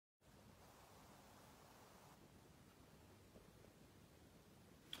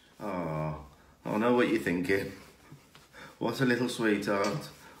Oh, I know what you're thinking. What a little sweetheart.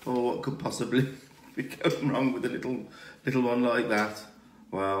 Oh, what could possibly be going wrong with a little one like that?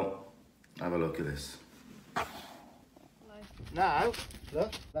 Well, have a look at this. Now,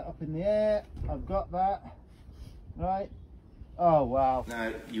 look, that up in the air. I've got that. Right. Oh, wow.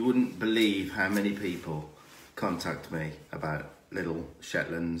 Now, you wouldn't believe how many people contact me about little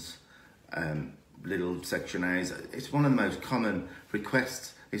Shetlands, little Section A's. It's one of the most common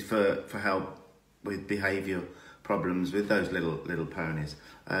requests is for help with behaviour problems with those little ponies.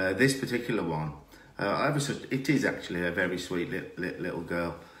 This particular one, it is actually a very sweet little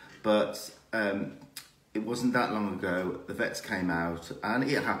girl, but it wasn't that long ago the vets came out, and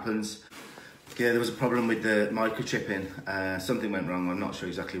it happens. Yeah, there was a problem with the microchipping. Something went wrong, I'm not sure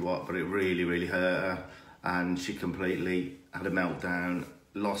exactly what, but it really hurt her, and she completely had a meltdown,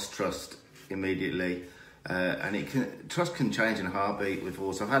 lost trust immediately, and trust can change in a heartbeat with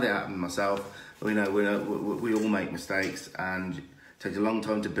horse. I've had it happen myself. We all make mistakes, and it takes a long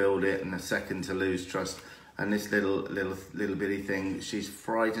time to build it and a second to lose trust. And this little bitty thing, she's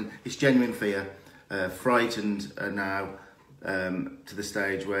frightened. It's genuine fear, frightened now to the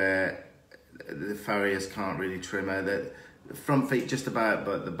stage where the farriers can't really trim her. The front feet just about,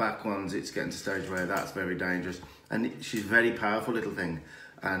 but the back ones, it's getting to a stage where that's very dangerous. And she's a very powerful little thing,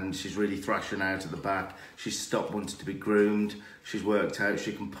 and she's really thrashing out at the back. She's stopped wanting to be groomed. She's worked out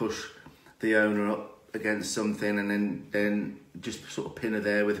she can push the owner up against something and then just sort of pin her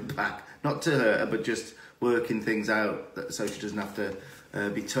there with her back. Not to hurt her, but just working things out so she doesn't have to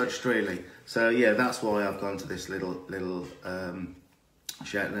be touched, really. So yeah, that's why I've gone to this little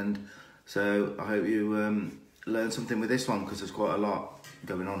Shetland. So I hope you learn something with this one, because there's quite a lot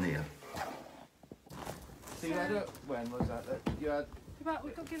going on here. So you had her, when was that? You had...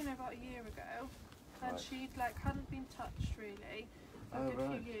 we got given her about a year ago, and right. She'd hadn't been touched really for a good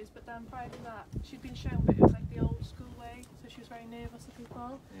right. few years, but then prior to that she'd been shown, but it was like the old school way, so she was very nervous of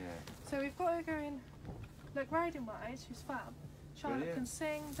people. Yeah. So we've got her going, riding wise, she's fab. Charlotte Brilliant. can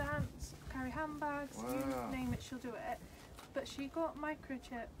sing, dance, carry handbags, Wow. you name it, she'll do it. But she got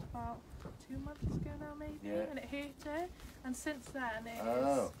microchipped about 2 months ago now, maybe, Yeah. and it hurt her. And since then,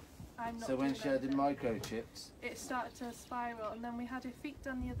 I'm not. So when she had the anything. microchips, It started to spiral, and then we had her feet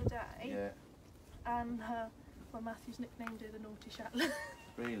done the other day. yeah. And Matthew's nicknamed her the naughty Shetland.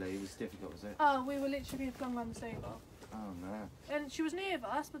 Really, it was difficult, was it? Oh, we were literally being flung around the stable. Oh no. And she was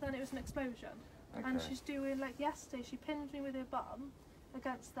nervous, but then it was an explosion. Okay. And she's doing, yesterday, she pinned me with her bum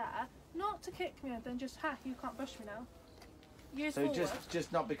against there. Not to kick me, then just, you can't brush me now. Years So forward.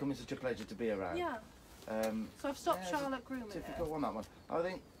 just not becoming such a pleasure to be around. Yeah. So I've stopped Charlotte grooming it. Difficult one, that one. I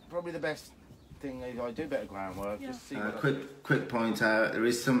think probably the best thing is I do a bit of groundwork. Yeah. Just see quick point out, there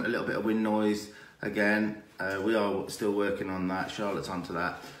is a little bit of wind noise again. We are still working on that. Charlotte's onto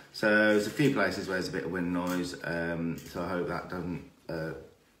that. So there's a few places where there's a bit of wind noise. So I hope that doesn't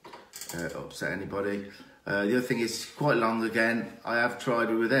upset anybody. The other thing is quite long again. I have tried.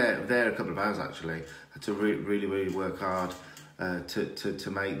 We were there a couple of hours actually. I had to really work hard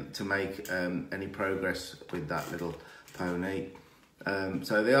to make any progress with that little pony.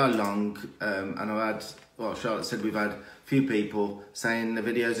 So they are long, and Charlotte said we've had a few people saying the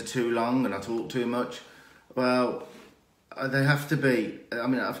videos are too long and I talk too much. Well, they have to be. I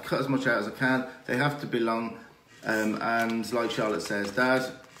mean, I've cut as much out as I can. They have to be long, and like Charlotte says, Dad,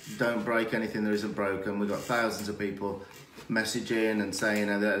 don't break anything that isn't broken. We've got thousands of people messaging and saying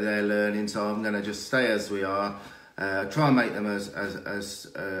that they're learning, so I'm going to just stay as we are. Try and make them as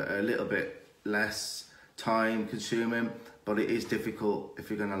a little bit less time consuming, but it is difficult if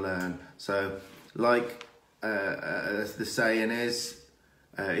you're going to learn. So like as the saying is,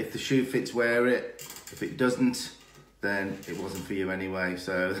 if the shoe fits, wear it. If it doesn't, then it wasn't for you anyway.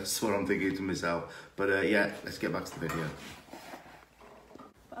 So that's what I'm thinking to myself. But yeah, let's get back to the video.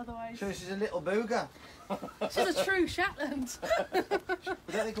 But otherwise... So she's a little booger. She's a true Shetland.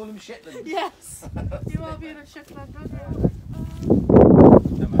 Don't they call them Shetland? Yes. You are being a Shetland, aren't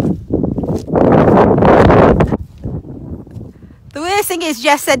The worst thing is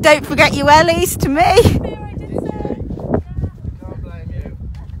Jess said, don't forget your wellies to me. I did say. Can't blame you.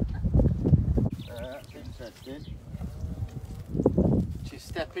 Interesting. She's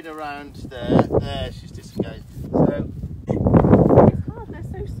stepping around there. There, she's disengaged. So, It's hard, they're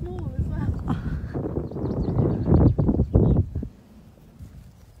so small as well.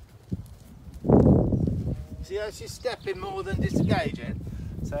 see how she's stepping more than disengaging?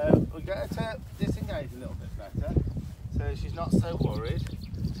 So we'll get her to disengage a little bit better, so she's not so worried.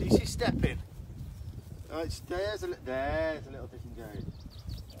 See, she's stepping. Right, there's a little disengage.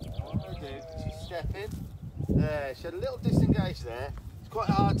 She's stepping. There, she had a little disengage there. She's quite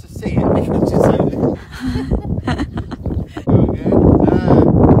hard to see it because it's so little. Okay.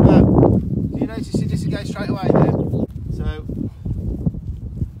 Do you notice you disengage straight away there? So,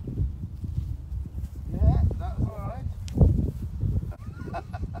 yeah, that was alright.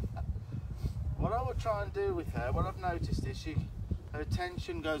 What I will try and do with her, what I've noticed is her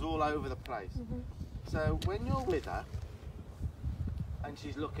attention goes all over the place. So when you're with her and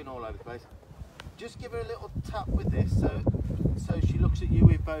she's looking all over the place, just give her a little tap with this so she looks at you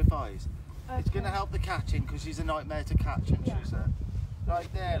with both eyes. Okay. It's going to help the catching because she's a nightmare to catch, isn't she? So, right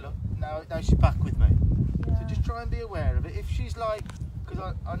there, look, now she's back with me. Yeah. So just try and be aware of it. If she's like,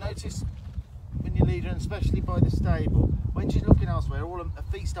 because I notice when you lead her, and especially by the stable, when she's looking elsewhere, all her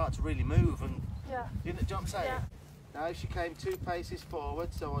feet start to really move and, you know what I'm saying? Yeah. Now she came 2 paces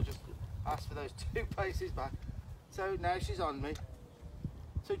forward, so I'll just ask for those 2 paces back. So now she's on me.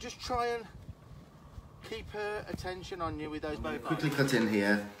 So just try and keep her attention on you with those both. Quickly cut in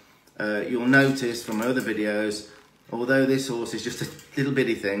here. You'll notice from other videos, although this horse is just a little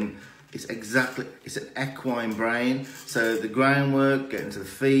bitty thing, it's an equine brain. So the groundwork, getting to the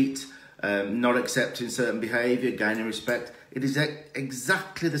feet, not accepting certain behaviour, gaining respect, it is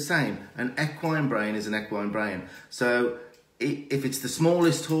exactly the same. An equine brain is an equine brain. So if it's the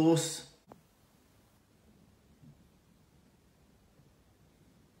smallest horse,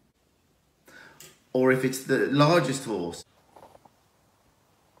 or if it's the largest horse,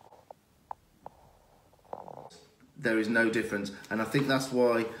 there is no difference. And I think that's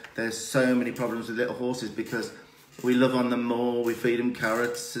why there's so many problems with little horses, because we love on them more, we feed them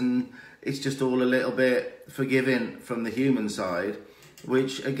carrots, and it's just all a little bit forgiving from the human side,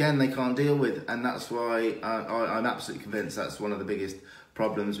 which again they can't deal with. And that's why I'm absolutely convinced that's one of the biggest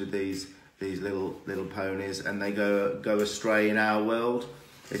problems with these little ponies, and they go astray in our world.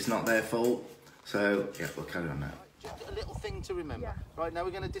 It's not their fault. So yeah, we'll carry on now. Just a little thing to remember. Yeah. Right, now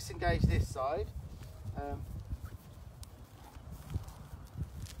we're going to disengage this side.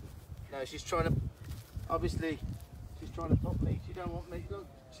 Now she's trying to, obviously, she's trying to put me. She don't want me. Look,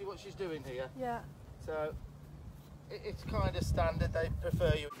 see what she's doing here. Yeah. So it's kind of standard. They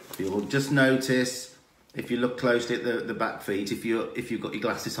prefer you. You'll just notice if you look closely at the back feet. If you've got your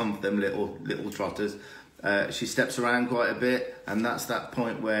glasses on for them little trotters. She steps around quite a bit, and that's that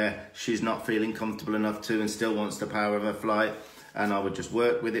point where she's not feeling comfortable enough to and still wants the power of her flight. And I would just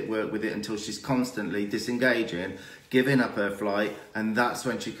work with it until she's constantly disengaging, giving up her flight, and that's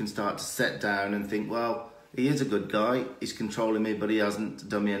when she can start to set down and think, well, he is a good guy, he's controlling me, but he hasn't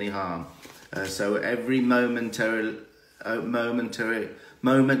done me any harm. So every moment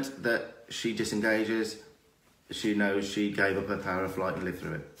that she disengages, she knows she gave up her power of flight and lived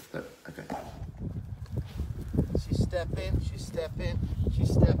through it. So, okay. She's stepping, she's stepping,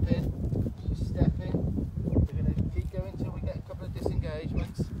 she's stepping, she's stepping. We're going to keep going until we get a couple of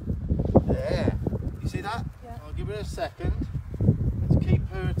disengagements. There. You see that? Yeah. I'll give her a second. Let's keep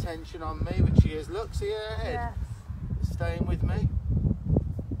her attention on me, which she is. Look, see her head? Yes. It's staying with me.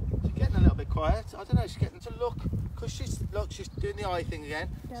 She's getting a little bit quiet. I don't know, she's getting to look. Because she's doing the eye thing again.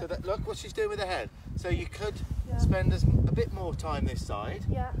 Yeah. So that, look what she's doing with her head. So you could spend a bit more time this side.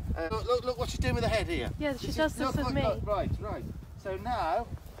 Yeah. Look what she's doing with her head here. Yeah, she does this with me. Right. So now,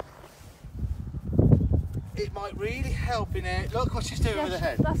 it might really help in it. Look what she's doing with her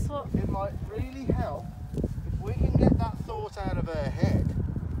head. That's what. It might really help if we can get that thought out of her head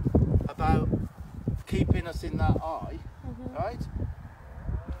about keeping us in that eye, right?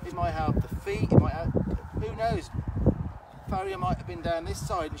 It might help the feet. It might help. Who knows? Farrier might have been down this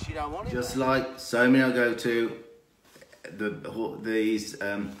side and she don't want it. Just like so many I go to, these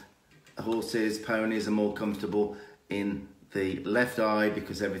horses, ponies are more comfortable in the left eye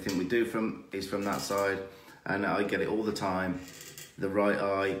because everything we do is from that side, and I get it all the time. The right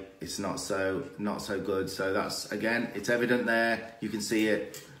eye, it's not so good. So that's, again, it's evident there. You can see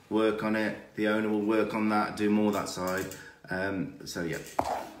it. Work on it. The owner will work on that. Do more that side. So yeah.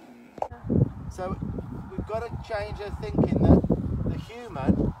 So we've got to change our thinking that the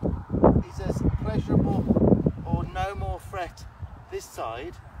human is as pleasurable or no more threat this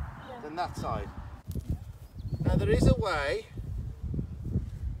side than that side. Now there is a way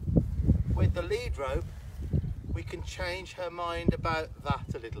with the lead rope we can change her mind about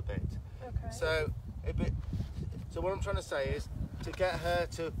that a little bit. Okay. So what I'm trying to say is to get her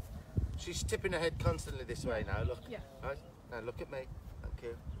to, she's tipping her head constantly this way now, look. Yeah. Right? Now look at me. Thank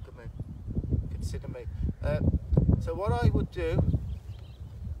you. Look at me. Consider me. So what I would do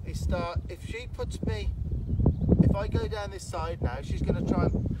is start, if I go down this side now, she's going to try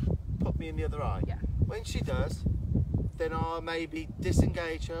and put me in the other eye. Yeah. When she does, then I'll maybe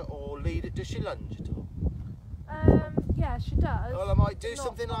disengage her or lead it. Does she lunge at all? Yeah, she does. Well, I might do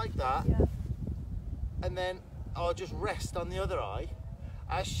something like that, Yeah. and then I'll just rest on the other eye.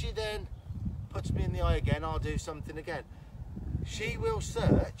 As she then puts me in the eye again, I'll do something again. She will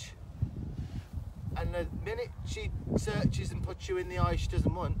search, and the minute she searches and puts you in the eye she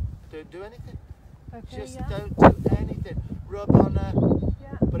doesn't want, don't do anything. Okay, Just yeah. don't do anything. Rub on her.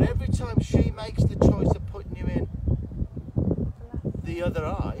 Yeah. But every time she makes the choice of putting you in the other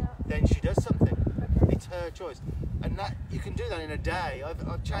eye, Yeah. then she does something. Okay. It's her choice. And that you can do that in a day.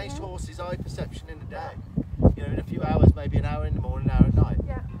 I've changed horses' eye perception in a day. You know, in a few hours, maybe an hour in the morning, an hour at night.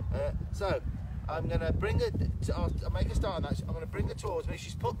 Yeah. So I'm going to bring her, I'll make a start on that. I'm going to bring her towards me.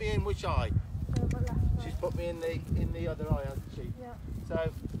 She's put me in which eye? Left, right. She's put me in the other eye, hasn't she? Yeah.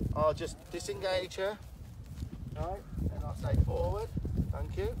 So I'll just disengage her. Right, and I'll say forward,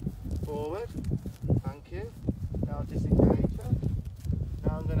 thank you, forward, thank you. Now I'll disengage her.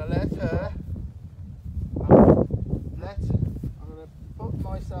 Now I'm going to let her, I'm going to put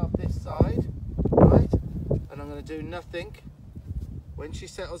myself this side, right, and I'm going to do nothing. When she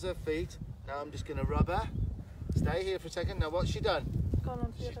settles her feet, now I'm just going to rub her. Stay here for a second. Now what's she done? Gone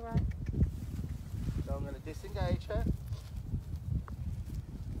on to the other eye. So I'm going to disengage her.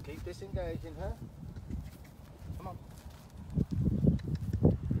 Keep disengaging her. Come on.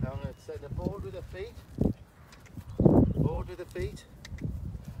 Now I'm going to send her forward with her feet. Forward with her feet.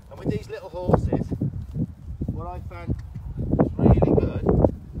 And with these little horses, what I found is really good,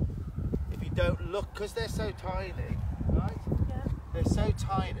 if you don't look, because they're so tiny, right? Yeah. They're so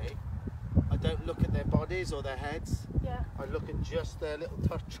tiny, I don't look at their bodies or their heads. Yeah. I look at just their little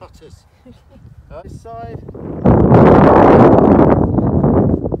trotters. This side.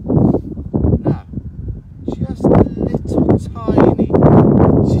 Now, just a little tiny.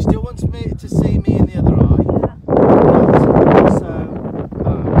 She still wants me to see me in the other eye. Yeah. So,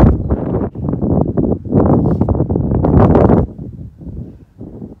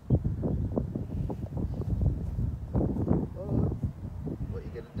 what are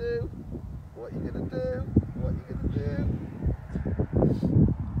you gonna do? What are you gonna do? What are you gonna do?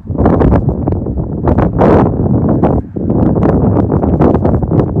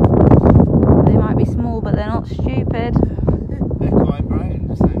 They might be small, but they're not stupid. They're quite bright,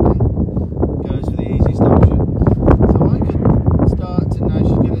 the same thing. Goes for the easiest option. So I could start to, now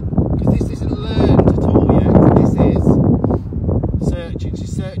she's gonna, because this isn't learned at all yet. This is searching.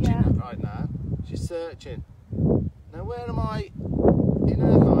 She's searching right now. She's searching. Now where am I in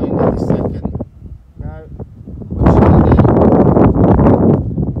her mind at this second? Now, what's she gonna do?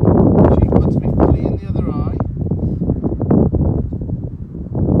 She puts me fully in the other eye.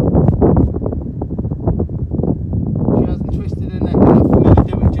 She hasn't twisted her neck enough for me to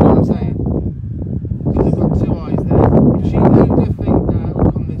do it, do you know what I'm saying? Because I've got two eyes there. If she moved her feet now and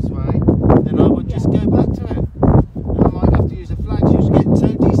come this way, then I would just go back to her. And I might have to use a flag. She was getting so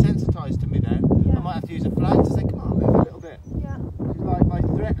desensitised to me then. I might have to use a flag to say, come on, move a little bit. Yeah. Like my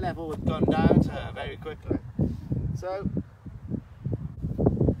threat level had gone down to her very quickly. So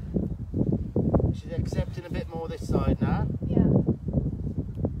she's accepting a bit more this side now. Yeah.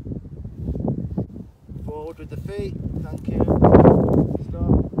 Forward with the feet, thank you.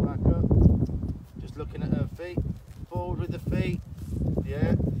 Stop, back up. Just looking at her feet. Forward with the feet.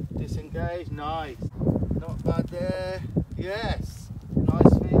 Yeah, disengage, nice. Not bad there. Yes,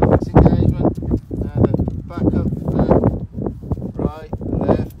 nice feel, disengagement. Now the back up, left, right,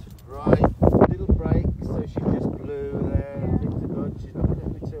 left, right. Little break, so she just blew there. Things are good. She's not looking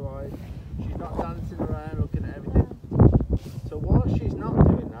at me two eyes. She's not dancing around looking at everything. So while she's not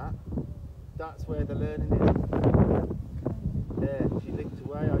doing that, that's where the learning is. There, she linked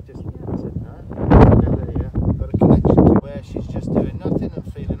away, I just said no. Never here. Got a connection to where she's just doing nothing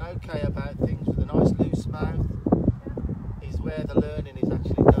and feeling okay about things with a nice loose mouth. Is where the learning is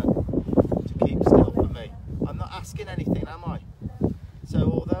actually done. To keep still for me. I'm not asking anything, am I?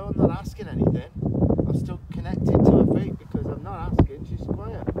 So although I'm not asking anything, I'm still connected to her feet because I'm not asking, she's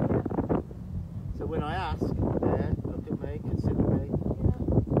quiet. So when I ask, there, look at me, consider me.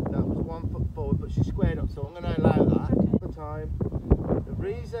 That was 1 foot forward, but she squared up, so I'm going to allow that all the time. The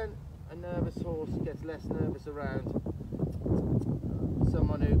reason a nervous horse gets less nervous around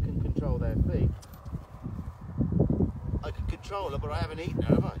someone who can control their feet, I can control her, but I haven't eaten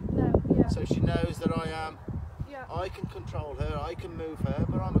her, have I? No. Yeah. So she knows that I am. Yeah. I can control her, I can move her,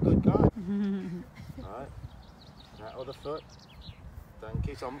 but I'm a good guy. Right, that other foot. Thank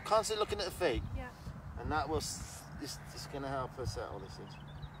you. So I'm constantly looking at the feet. Yeah. And that will, this is going to help her settle this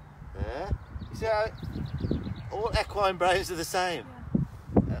in. There. You see how all equine brains are the same?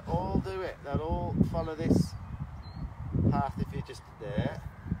 Yeah. They all do it. They'll all follow this path if you're just there.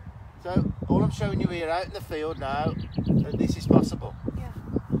 So all I'm showing you here out in the field now, that this is possible. Yeah.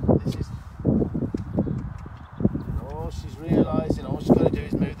 This is. All she's realising, all she's got to do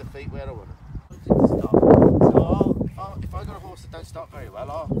is move the feet where I want her to stop. So if I got a horse that don't stop very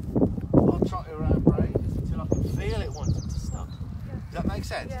well, I'll trot her around brains until I can feel it wants it to stop. Yeah. Does that make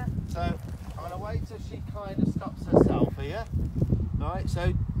sense? Yeah. So I'm going to wait till she kind of stops herself here. Right, so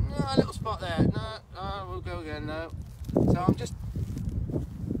a little spot there. No, we'll go again. No. So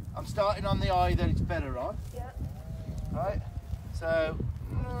I'm starting on the eye that it's better on. Yeah. Right. So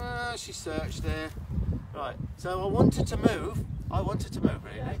she searched there. Right. So I wanted to move.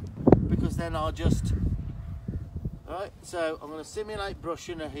 Really, because then I'll just. Right. So I'm going to simulate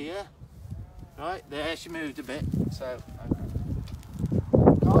brushing her here. Right there, she moved a bit. So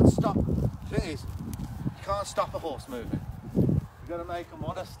can't stop. Thing is, you can't stop a horse moving. You've got to make them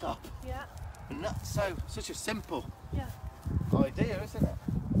want to stop. Yeah. And that's such a simple idea, isn't it?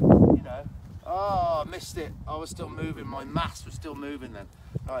 You know. Oh, I missed it. I was still moving. My mass was still moving then.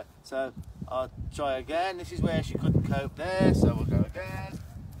 Right. So I'll try again. This is where she couldn't cope there. So we'll go again.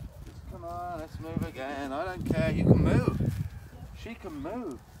 Come on, let's move again. I don't care. You can move. She can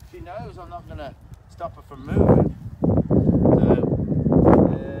move. She knows I'm not going to stop her from moving.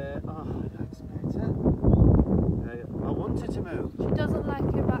 That's better. I want her to move. She doesn't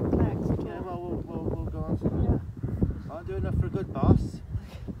like her back legs at all. Yeah, well, we'll go on to that. Yeah. I'm doing enough for a good boss.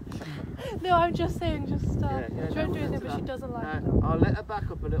 No, I'm just saying, she won't do anything, but that. she doesn't like it. I'll let her back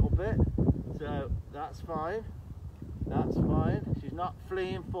up a little bit. So that's fine. That's fine. She's not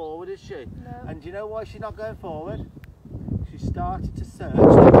fleeing forward, is she? No. And do you know why she's not going forward? She started to search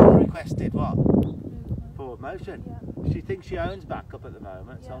the unrequested what? Forward motion. Yeah. She thinks she owns back up at the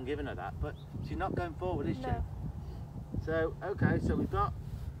moment, so I'm giving her that, but she's not going forward, is she? So, okay, so we've got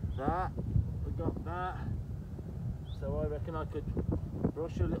that, so I reckon I could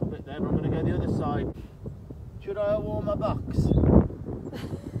brush her a little bit there, but I'm going to go the other side. Should I warm my box?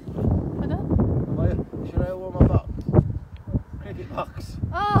 Pardon? Should I warm my box? Cricket box.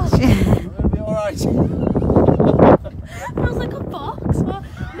 Oh! I'm going to be alright. I was like, a box? Well,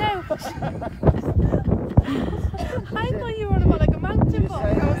 no. I thought you were on about like a mountain box.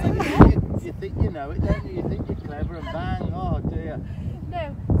 I was like, what? You think you know it, don't you? You think you're clever and bang. Oh dear.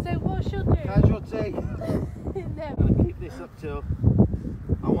 No. So what she'll do? Casualty. No. I'm going to keep this up till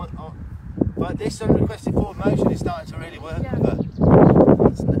but this unrequested forward motion is starting to really work with her.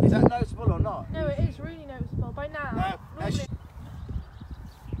 Is that noticeable or not? No, it is really noticeable. By now. No. Normally...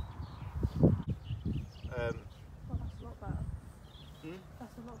 that's a lot better.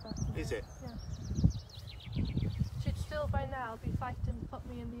 That's a lot better. Is it? Yeah. She'd still by now be fighting to put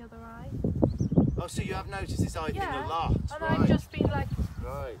me in the other eye. Oh, so you have noticed this eye thing a lot. And I've just been like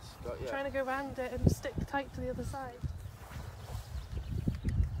trying to go around it and stick tight to the other side.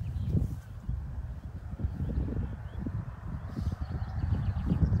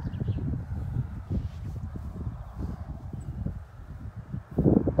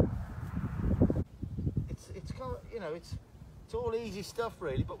 It's kind of, you know, it's all easy stuff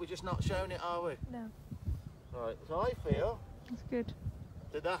really, but we're just not showing it, are we? No. Right, so I feel That's good.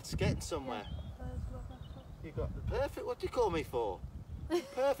 that's getting somewhere. You got the perfect, what do you call me for?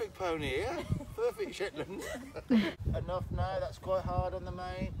 Perfect pony here, perfect Shetland. Enough now, that's quite hard on the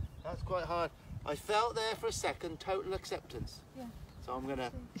mane, that's quite hard. I felt there for a second, total acceptance. Yeah. So I'm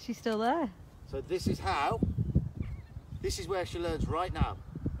gonna... Is she still there? So this is where she learns right now.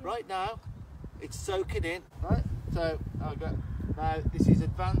 Right now, it's soaking in, right? So now this is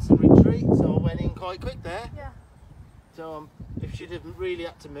advance and retreat, so I went in quite quick there. Yeah. So if she didn't really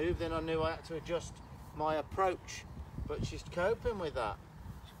have to move, then I knew I had to adjust my approach. But she's coping with that.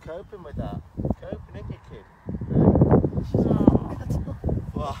 She's coping with that. Coping, isn't you, kid?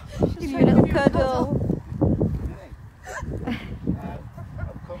 Well, Give you a little cuddle.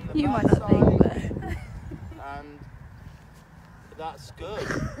 You might not think, but... And that's good.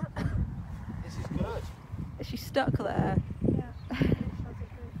 This is good. Is she stuck there? Yeah.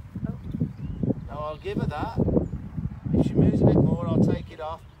 Now I'll give her that. If she moves a bit more, I'll take it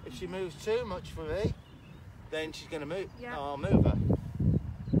off. If she moves too much for me, then she's going to move. Yeah. I'll move her.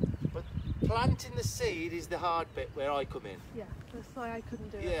 But planting the seed is the hard bit where I come in. Yeah, that's why I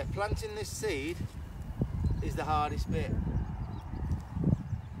couldn't do it. Yeah, planting this seed is the hardest bit.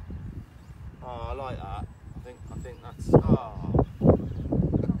 Oh, I like that. I think that's... Oh.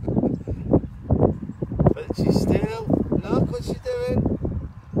 But she's still... Look what she's doing.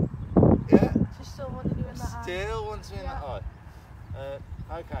 Yeah. She still wanted you in that eye. Still wants me in that eye.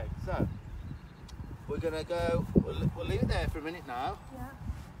 Okay, so we're gonna go. We'll leave it there for a minute now. Yeah.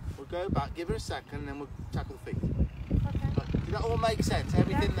 We'll go back, give her a second, and then we'll tackle the feet. Okay. Did that all make sense?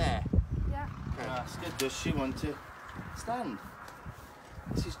 Everything there. Okay. That's good. Does she want to stand?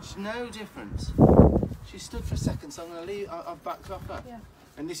 This is no difference. She stood for a second, so I'm going to leave. I've backed off her. Yeah.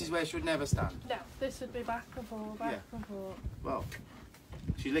 And this is where she would never stand. No, this would be back and forth, back and forth. Well,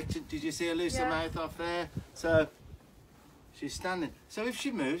 she licked it. Did you see her loose her Yeah. mouth off there? So she's standing. So if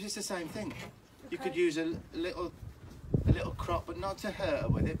she moves, it's the same thing. You could use a little crop, but not to hurt her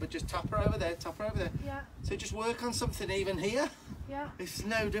with it, but just tap her over there, tap her over there. Yeah. So just work on something even here. Yeah. It's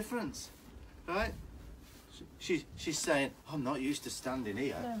no difference, right? She's saying, I'm not used to standing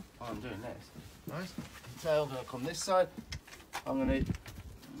here. No. I'm doing this, right? So I'm going to come this side. I'm going to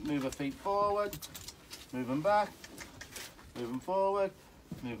move her feet forward, move them back, move them forward,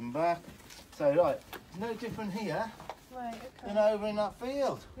 move them back. So right, no different here Right, okay. than over in that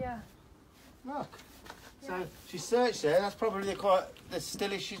field. Yeah. Look. Yeah. So she searched there. That's probably the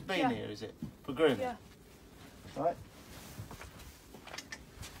stillest she's been here, is it? For grooming. Yeah. Right.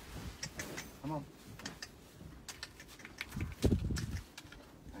 Come on.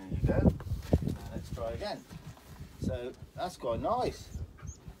 There you go. Now let's try again. So that's quite nice.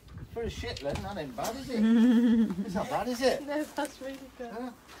 For a Shetland, that ain't bad, is it? It's not bad, is it? No, that's really good. Huh?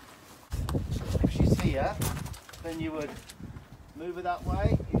 If she's here, then you would move her that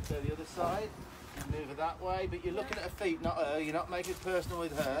way, you go the other side, you move her that way, but you're looking at her feet, not her. You're not making it personal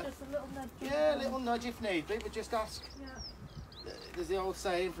with her. Just a little nudge. Yeah, a little nudge if need be, but just ask. Yeah. There's the old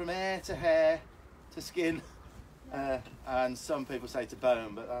saying, from hair to skin, and some people say to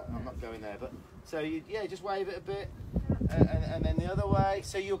bone, but I'm not going there. But so you, just wave it a bit, and then the other way.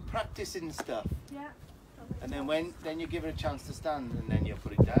 So you're practicing stuff, Yeah. and then you give her a chance to stand, and then you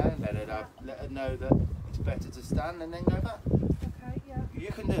put it down, let her know that it's better to stand, and then go back. Okay, yeah.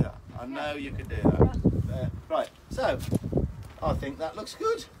 You can do that. I know you can do that. Right. So I think that looks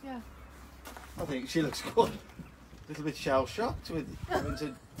good. Yeah. I think she looks good. A little bit shell shocked with having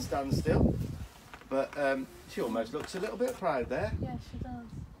to stand still, but she almost looks a little bit proud there, Yeah, she does.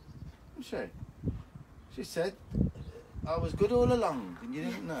 doesn't she? She said, I was good all along and you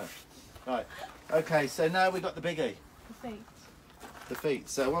didn't know. Right, okay, so now we've got the biggie, The feet. the feet.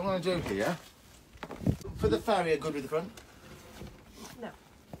 So what I'm going to do here, for the farrier, good with the front? No.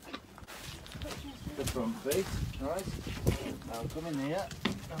 The front feet, right? Now come in here,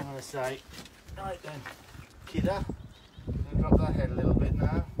 I'm going to say, right then, kidder, I'm going to drop that head a little bit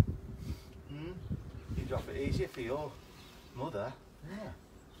now. You drop it easier for your mother. Yeah.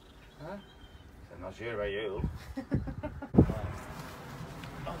 Huh? I'm not sure about you.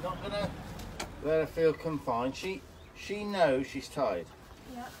 I'm not going to let her feel confined. She knows she's tied.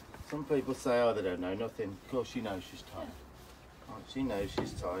 Yeah. Some people say, oh, they don't know nothing. Of course she knows she's tied. Right, she knows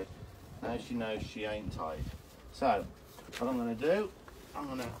she's tied. Now she knows she ain't tied. So, what I'm going to do, I'm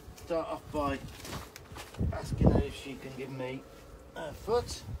going to start off by asking her if she can give me her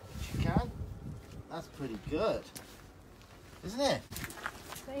foot. She can. That's pretty good, isn't it?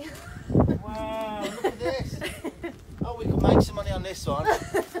 See? Wow, look at this. Oh, we could make some money on this one.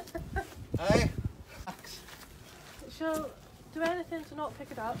 Hey? She'll do anything to not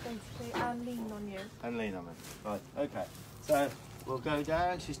pick it up, basically, and lean on you. And lean on me. Right, okay. So we'll go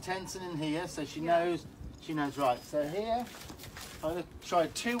down. She's tensing in here, so she knows right. So here, I'm going to try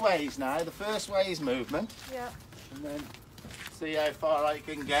two ways now. The first way is movement. Yeah. And then see how far I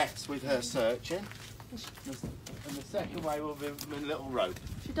can get with her searching. And the second way will be a little rope.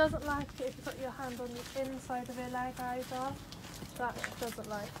 She doesn't like it if you put your hand on the inside of her leg either. That she doesn't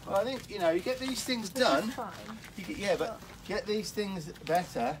like. Well, I think, you get these things Which done. is fine. But get these things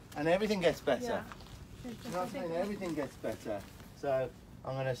better and everything gets better. Yeah. You know what I mean? Everything gets better. So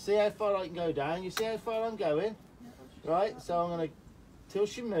I'm going to see how far I can go down. You see how far I'm going? Right? So I'm going to, till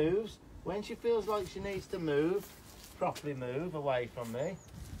she moves. When she feels like she needs to move, properly move away from me.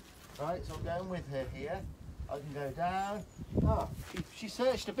 Right? So I'm going with her here. I can go down. Oh, she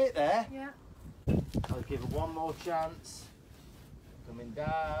searched a bit there. Yeah. I'll give her one more chance. Coming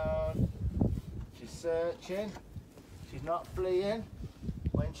down. She's searching. She's not fleeing.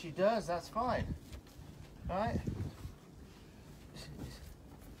 When she does, that's fine. Right?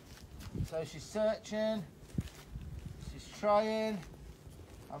 So she's searching. She's trying.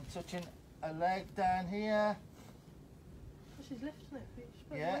 I'm touching a leg down here. She's lifting it. She's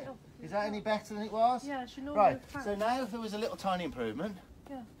putting Yeah. weight up. Is that any better than it was? Yeah, she normally Right. can. So now if there was a little tiny improvement,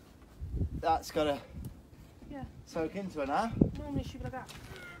 Yeah. that's got to Yeah. soak into her now. Normally she would have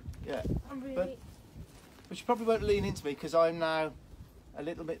Yeah. I'm really. But she probably won't lean into me because I'm now a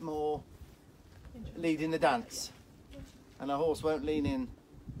little bit more leading the dance. And a horse won't lean in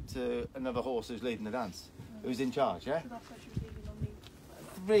to another horse who's leading the dance, who's in charge, yeah? So that's why she was leaning on me.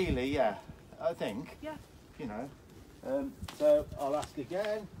 Really, yeah. I think, Yeah. So I'll ask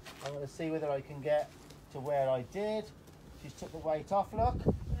again. I'm going to see whether I can get to where I did. She's took the weight off, look.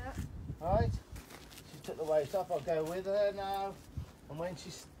 Yeah. Right? She's took the weight off. I'll go with her now. And when she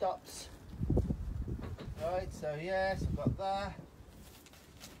stops, right, so yes, I've got that.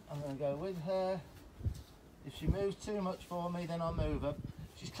 I'm going to go with her. If she moves too much for me, then I'll move her.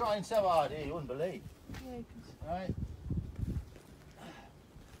 She's trying so hard here, you wouldn't believe. Yeah, you can... Right.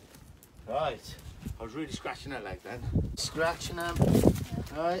 Right. I was really scratching her leg then. Scratching them.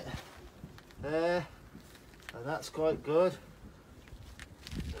 Yeah. Right. There. And that's quite good.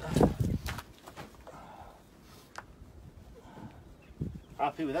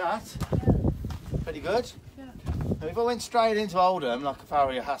 Happy with that? Yeah. Pretty good? Yeah. Now, if I went straight into Oldham like a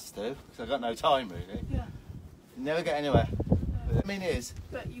farrier has to, because I've got no time really, Yeah. you never get anywhere. But the mean is,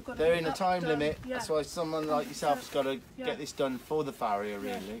 But you've got they're to in a time limit, Yeah. that's why someone like yourself has got to Yeah. get this done for the farrier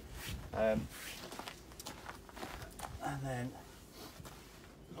Yeah. really. And then,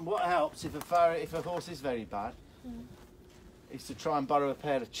 what helps if a horse is very bad, is to try and borrow a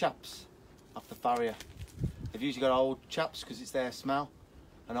pair of chaps off the farrier. They've usually got old chaps because it's their smell,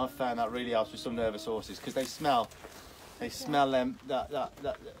 and I've found that really helps with some nervous horses because they smell them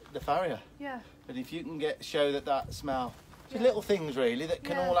the farrier. Yeah. But if you can show that smell, it's little things really that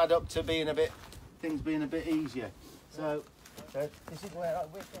can all add up to things being a bit easier. So this is where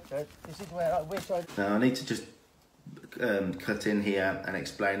I wish I. Now I need to just cut in here and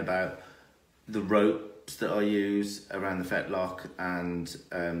explain about the ropes that I use around the fetlock and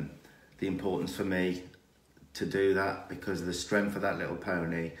the importance for me to do that, because of the strength of that little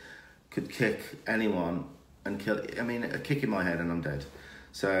pony could kick anyone and kill. I mean, a kick in my head and I'm dead.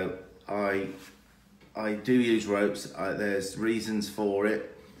 So I do use ropes. There's reasons for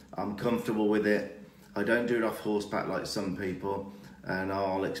it. I'm comfortable with it. I don't do it off horseback like some people, and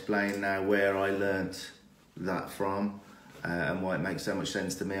I'll explain now where I learnt that from and why it makes so much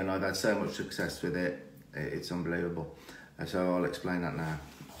sense to me, and I've had so much success with it. It's unbelievable. So I'll explain that now.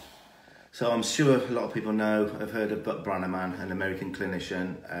 So I'm sure a lot of people have heard of Buck Brannaman, an American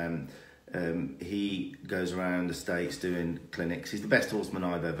clinician. He goes around the States doing clinics. He's the best horseman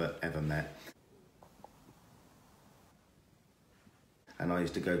I've ever met. And I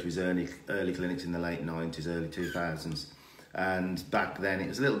used to go to his early clinics in the late 90s, early 2000s. And back then it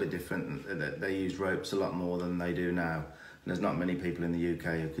was a little bit different. They used ropes a lot more than they do now. And there's not many people in the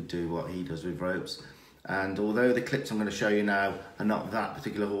UK who could do what he does with ropes. And although the clips I'm going to show you now are not that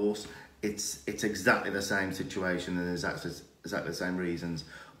particular horse, it's exactly the same situation and exactly the same reasons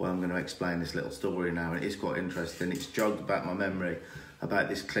why I'm going to explain this little story now. And it is quite interesting. It's jogged back my memory about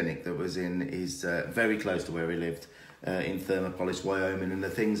this clinic that was in very close to where he lived, in Thermopolis, Wyoming, and the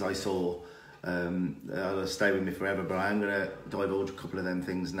things I saw. They'll stay with me forever, but I'm going to divulge a couple of them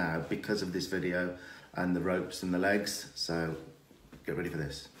things now because of this video and the ropes and the legs. So get ready for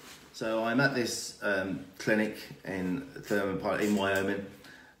this. So I'm at this clinic in Thermopolis in Wyoming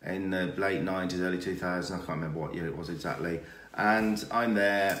in the late 90s, early 2000s. I can't remember what year it was exactly. And I'm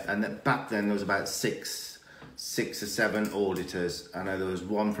there, and back then there was about six or seven auditors. I know there was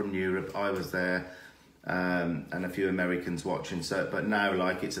one from Europe. I was there. And a few Americans watching. So, but now,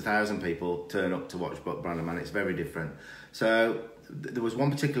 like, it's 1,000 people turn up to watch Buck Brannaman. It's very different. So there was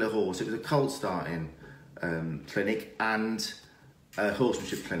one particular horse. It was a colt starting clinic and a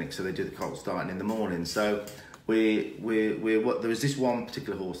horsemanship clinic. So they do the colt starting in the morning. So there was this one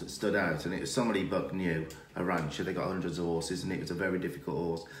particular horse that stood out, and it was somebody Buck knew, a rancher. They got hundreds of horses, and it was a very difficult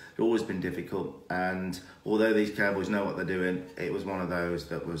horse. It's always been difficult, and although these cowboys know what they're doing, it was one of those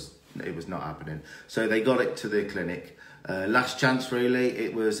that it was not happening. So they got it to the clinic. Last chance really,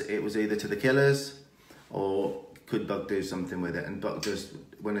 it was either to the killers or could Buck do something with it. And Buck just,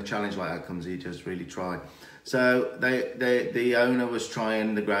 when a challenge like that comes, he just really try. So the owner was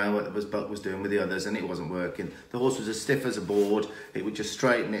trying the ground what Buck was doing with the others, and it wasn't working. The horse was as stiff as a board. It would just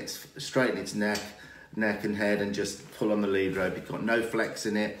straighten its neck and head and just pull on the lead rope. It got no flex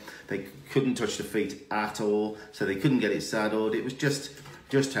in it. They couldn't touch the feet at all, so they couldn't get it saddled. It was just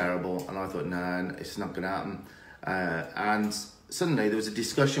terrible, and I thought, no, it's not going to happen. And suddenly there was a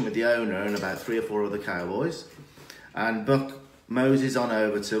discussion with the owner and about 3 or 4 other cowboys, and Buck moses on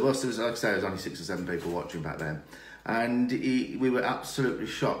over to us. There was, like I say, there was only 6 or 7 people watching back then, and we were absolutely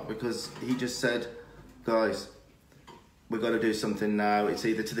shocked because he just said, guys, we've got to do something now. It's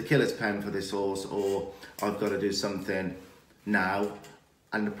either to the killer's pen for this horse, or I've got to do something now.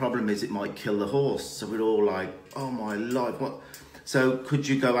 And the problem is it might kill the horse. So we're all like, oh my life, what? So could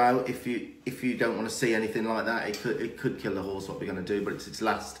you go out if you don't want to see anything like that? It could kill the horse. What we're going to do? But it's its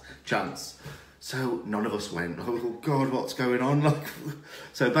last chance. So none of us went, oh God, what's going on? Like,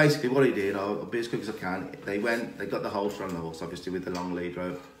 so basically what he did, I'll be as quick as I can, they got the halter on the horse, obviously with the long lead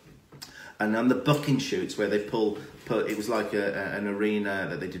rope. And on the bucking chutes where they put it was like an arena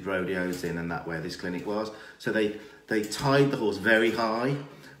that they did rodeos in, and that where this clinic was. So they tied the horse very high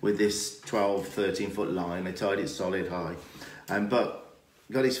with this 12, 13 foot line. They tied it solid high. But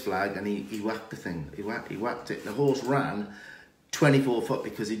got his flag and he whacked the thing. He whacked it. The horse ran 24 foot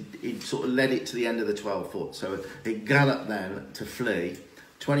because he'd sort of led it to the end of the 12 foot. So it galloped then to flee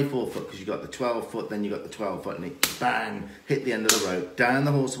 24 foot because you got the 12 foot, then you got the 12 foot, and it bang, hit the end of the rope. Down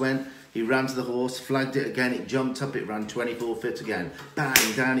the horse went. He ran to the horse, flagged it again, it jumped up, it ran 24 foot again.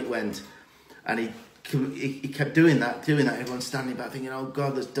 Bang, down it went. And he kept doing that, everyone's standing back thinking, oh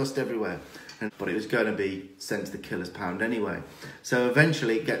God, there's dust everywhere. But it was going to be sent to the killer's pound anyway. So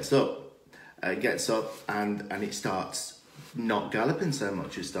eventually it gets up and it starts not galloping so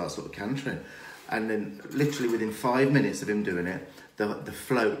much, it starts sort of cantering. And then literally within 5 minutes of him doing it, the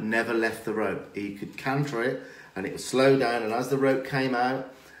float never left the rope. He could canter it and it would slow down, and as the rope came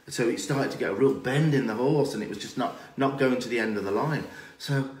out, so it started to get a real bend in the horse, and it was just not going to the end of the line.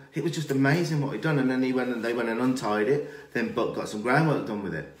 So it was just amazing what he'd done. And then they went and untied it. Then Buck got some groundwork done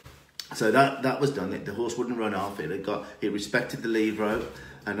with it. So that was done. The horse wouldn't run off. It respected the lead rope,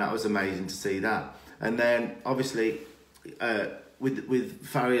 and that was amazing to see that. And then obviously with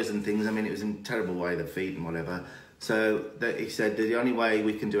farriers and things, I mean, it was in a terrible way, the feet and whatever. So he said the only way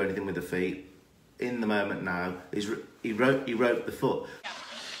we can do anything with the feet in the moment now is he roped the foot.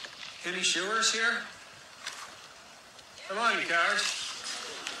 Any shoers here? Come on, you cowards.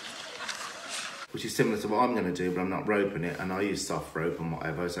 Which is similar to what I'm going to do, but I'm not roping it, and I use soft rope and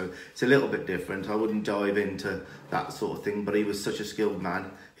whatever, so it's a little bit different. I wouldn't dive into that sort of thing, but he was such a skilled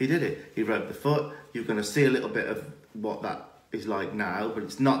man. He did it. He roped the foot. You're going to see a little bit of what that is like now, but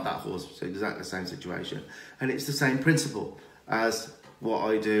it's not that horse. It's exactly the same situation, and it's the same principle as what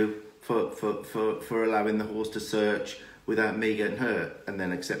I do for allowing the horse to search without me getting hurt, and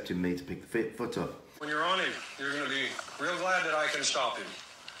then accepting me to pick the foot up. When you're on him, you're going to be real glad that I can stop him.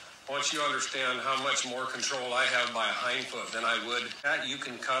 Once you understand how much more control I have by a hind foot than I would, you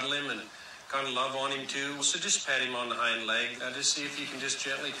can cuddle him and kind of love on him too. So just pat him on the hind leg. Just see if you can just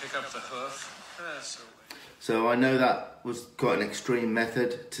gently pick up the hoof. So I know that was quite an extreme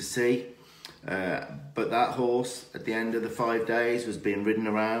method to see, but that horse at the end of the 5 days was being ridden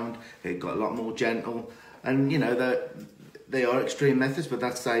around. It got a lot more gentle, and you know they are extreme methods, but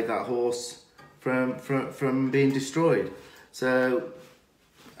that saved that horse from being destroyed. So.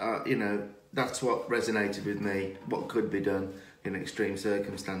 You know, that's what resonated with me, what could be done in extreme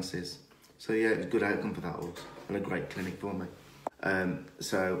circumstances. So yeah, it was a good outcome for that horse and a great clinic for me.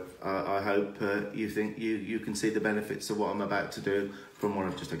 So I hope you think you can see the benefits of what I'm about to do from what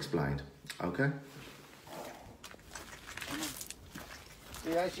I've just explained. Okay?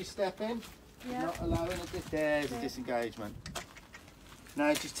 See how she's stepping? Yeah. Not allowing it. There's a disengagement.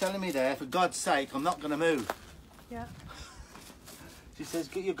 Now she's telling me there, for God's sake, I'm not going to move. Yeah. She says,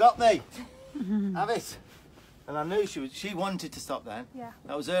 "You got me. Have it." And I knew she wanted to stop then. Yeah.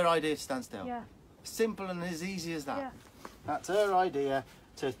 That was her idea to stand still. Yeah. Simple and as easy as that. Yeah. That's her idea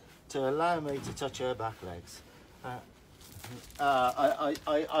to allow me to touch her back legs.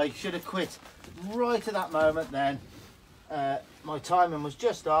 I should have quit right at that moment then. My timing was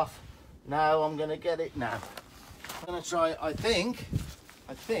just off. Now I'm going to get it now. I'm going to try, I think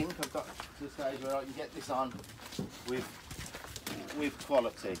I've got to the stage where I can get this on with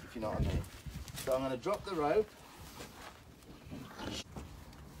quality, if you know what I mean. So I'm going to drop the rope,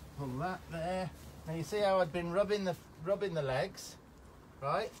 pull that there. Now you see how I'd been rubbing the legs,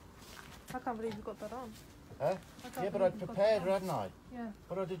 right? I can't believe you got that on. Huh? Yeah, but I'd prepared, hadn't I? Yeah.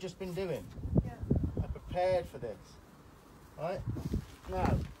 What I'd have just been doing. Yeah. I prepared for this, right?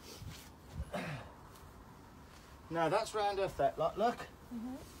 Now that's round her fetlock, look.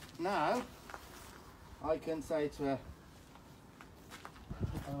 Now I can say to her,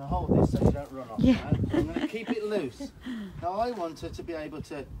 I'm going to hold this so you don't run off. Yeah. Now. I'm going to keep it loose. Now I want her to be able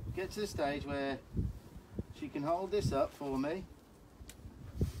to get to the stage where she can hold this up for me.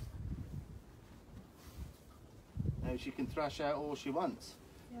 Now she can thrash out all she wants.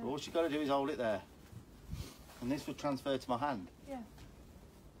 Yeah. All she's got to do is hold it there. And this will transfer to my hand. Yeah.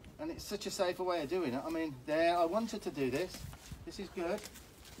 And it's such a safer way of doing it. I mean, there, I want her to do this. This is good.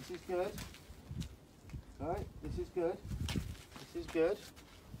 This is good. Right, this is good. This is good.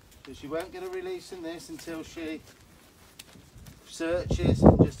 So she won't get a release in this until she searches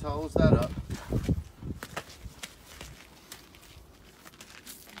and just holds that up.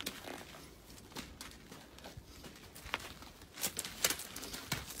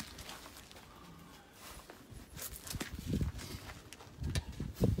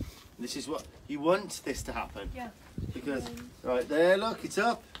 is what you want this to happen. Yeah. Because right there, look, it's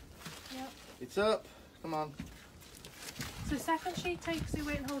up. Yeah. It's up. Come on. So second she takes the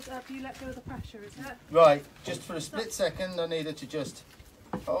weight and holds it up, you let go of the pressure, is it? Right, just for a split second, I need her to just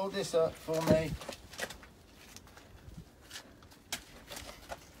hold this up for me.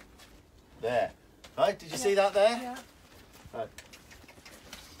 There. Right, did you see that there? Yeah. Right.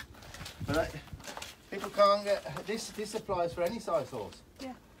 But people can't get this applies for any size horse.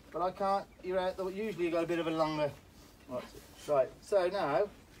 Yeah. But I can't. You're out. Usually you got a bit of a longer. Right. So now,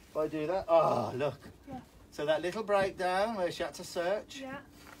 if I do that, oh look. Yeah. So that little breakdown where she had to search. Yeah.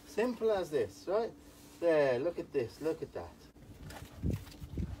 Simple as this, right? There. Look at this. Look at that.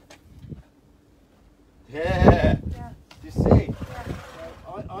 Yeah. Yeah. Do you see? Yeah.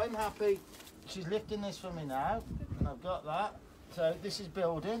 So I'm happy. She's lifting this for me now, and I've got that. So this is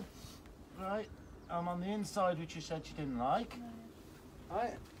building, right? I'm on the inside, which you said she didn't like. No.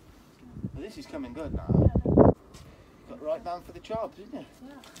 Right? Well, this is coming good now. Yeah. Got right down for the chops, isn't it?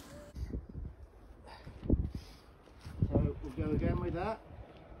 Yeah. So we'll go again with that.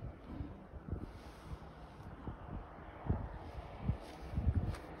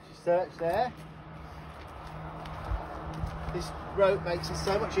 She searched there. This rope makes it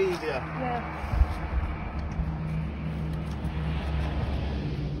so much easier. Yeah.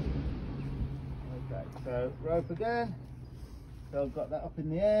 Okay, so rope again. So I've got that up in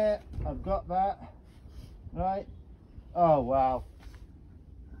the air. I've got that. Right. Oh wow.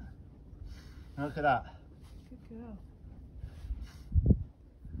 Look at that. Good girl.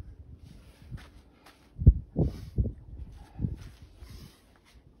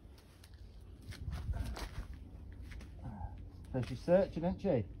 So she's searching, isn't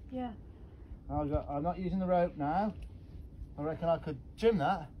she? Yeah. I'm not using the rope now. I reckon I could trim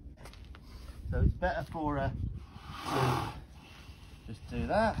that. So it's better for her to just do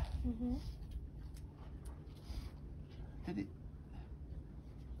that. Mhm. Did it?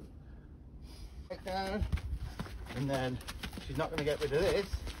 Back down. And then she's not going to get rid of this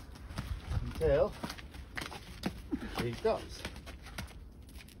until she stops.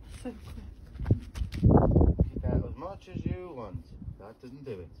 So quick. Kick out as much as you want. That doesn't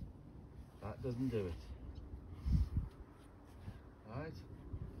do it. That doesn't do it. Right.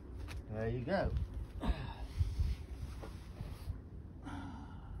 There you go.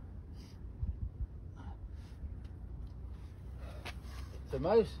 So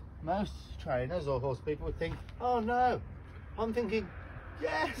most trainers or horse people would think, oh no. I'm thinking,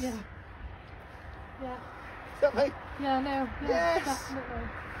 yes. Yeah. Yeah. Is that me? Yeah, no. Yeah, Yes. definitely.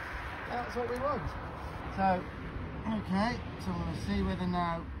 That's what we want. So, okay, so I'm going to see whether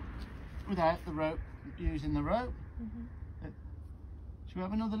now, without the rope, using the rope, should we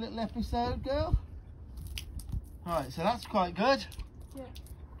have another little episode, girl? Right, so that's quite good. Yeah.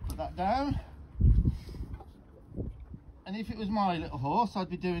 Put that down. And if it was my little horse, I'd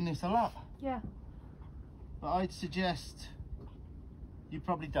be doing this a lot. Yeah. But I'd suggest you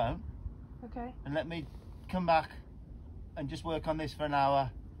probably don't. Okay. And let me come back and just work on this for an hour.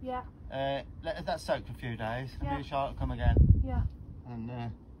 Yeah. Let that soak for a few days. And Yeah. maybe Charlotte will come again. Yeah.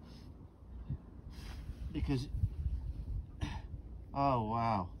 And because oh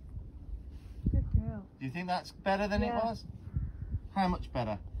wow, Good girl. do you think that's better than it Yeah. was? How much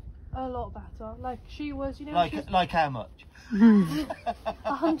better? A lot better. Like she was, you know. Like how much?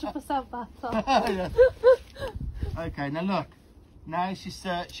 100% better. Okay, now look, now she's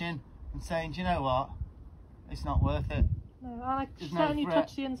searching and saying, do you know what, it's not worth it. No, and I There's no certainly threat.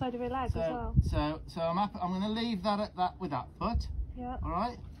 touched the inside of her leg as well. So I'm going to leave that at that with that foot. Yeah. All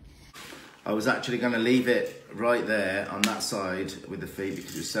right. I was actually going to leave it right there on that side with the feet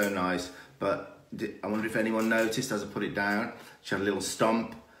because it's so nice. But I wonder if anyone noticed as I put it down, she had a little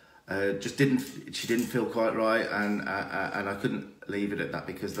stomp. She didn't feel quite right, and I couldn't leave it at that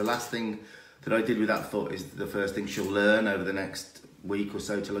because the last thing that I did with that foot is the first thing she'll learn over the next week or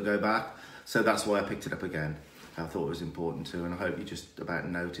so till I go back. So that's why I picked it up again. I thought it was important too, and I hope you just about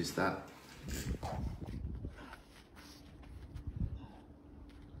noticed that.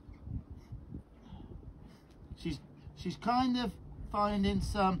 She's kind of finding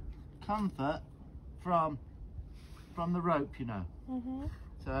some comfort from the rope, you know.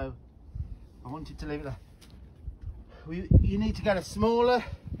 So I wanted to leave it there. You need to get a smaller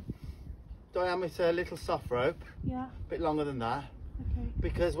diameter little soft rope. Yeah. A bit longer than that. Okay.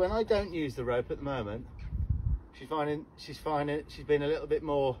 Because when I don't use the rope at the moment, she's been a little bit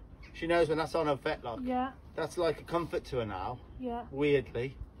more. She knows when that's on her fetlock. Yeah. That's like a comfort to her now. Yeah.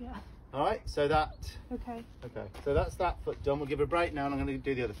 Weirdly. Yeah. All right. So that. Okay. Okay. So that's that foot done. We'll give her a break now, and I'm going to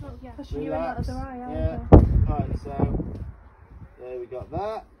do the other foot. Oh, yeah. Pushing you in that Relax. other eye. Yeah. All right. So there we got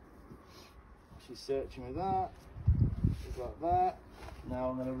that. She's searching with that. Just like that. Now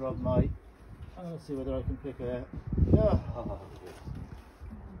I'm going to rub my... I'm going to see whether I can pick her. Oh,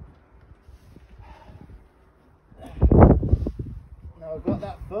 now I've got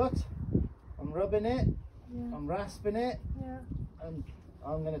that foot. I'm rubbing it. Yeah. I'm rasping it. Yeah. And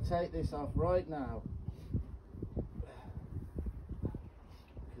I'm going to take this off right now. Because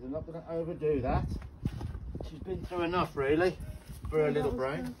I'm not going to overdo that. She's been through enough, really, for her little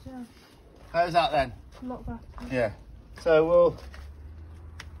brain. Good, yeah. How's that then? A lot better. Yeah. So we'll...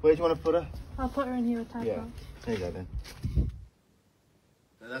 Where do you want to put her? I'll put her in here with tag Yeah. on. There you go then.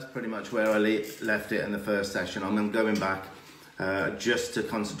 So that's pretty much where I left it in the first session. I'm going back just to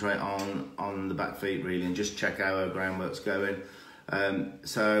concentrate on the back feet really and just check how her groundwork's going.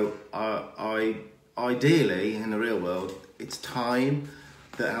 So I ideally in the real world, it's time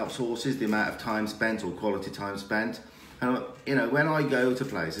that helps horses, the amount of time spent or quality time spent. And you know, when I go to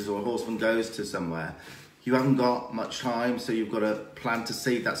places or a horseman goes to somewhere, you haven't got much time, so you've got to plant a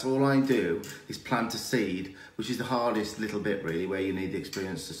seed. That's all I do, is plant a seed, which is the hardest little bit really, where you need the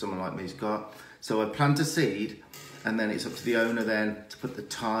experience that someone like me's got. So I plant a seed, and then it's up to the owner then to put the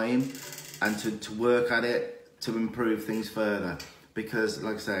time and to work at it to improve things further. Because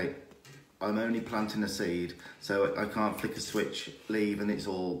like I say, I'm only planting a seed, so I can't flick a switch, leave, and it's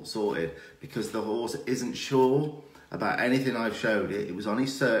all sorted, because the horse isn't sure about anything I've showed it. It was only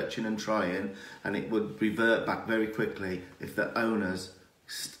searching and trying, and it would revert back very quickly if the owners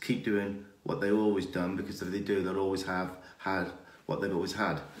keep doing what they've always done, because if they do, they'll always have had what they've always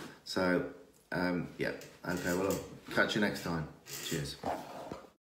had. So, yeah, okay, well, I'll catch you next time. Cheers.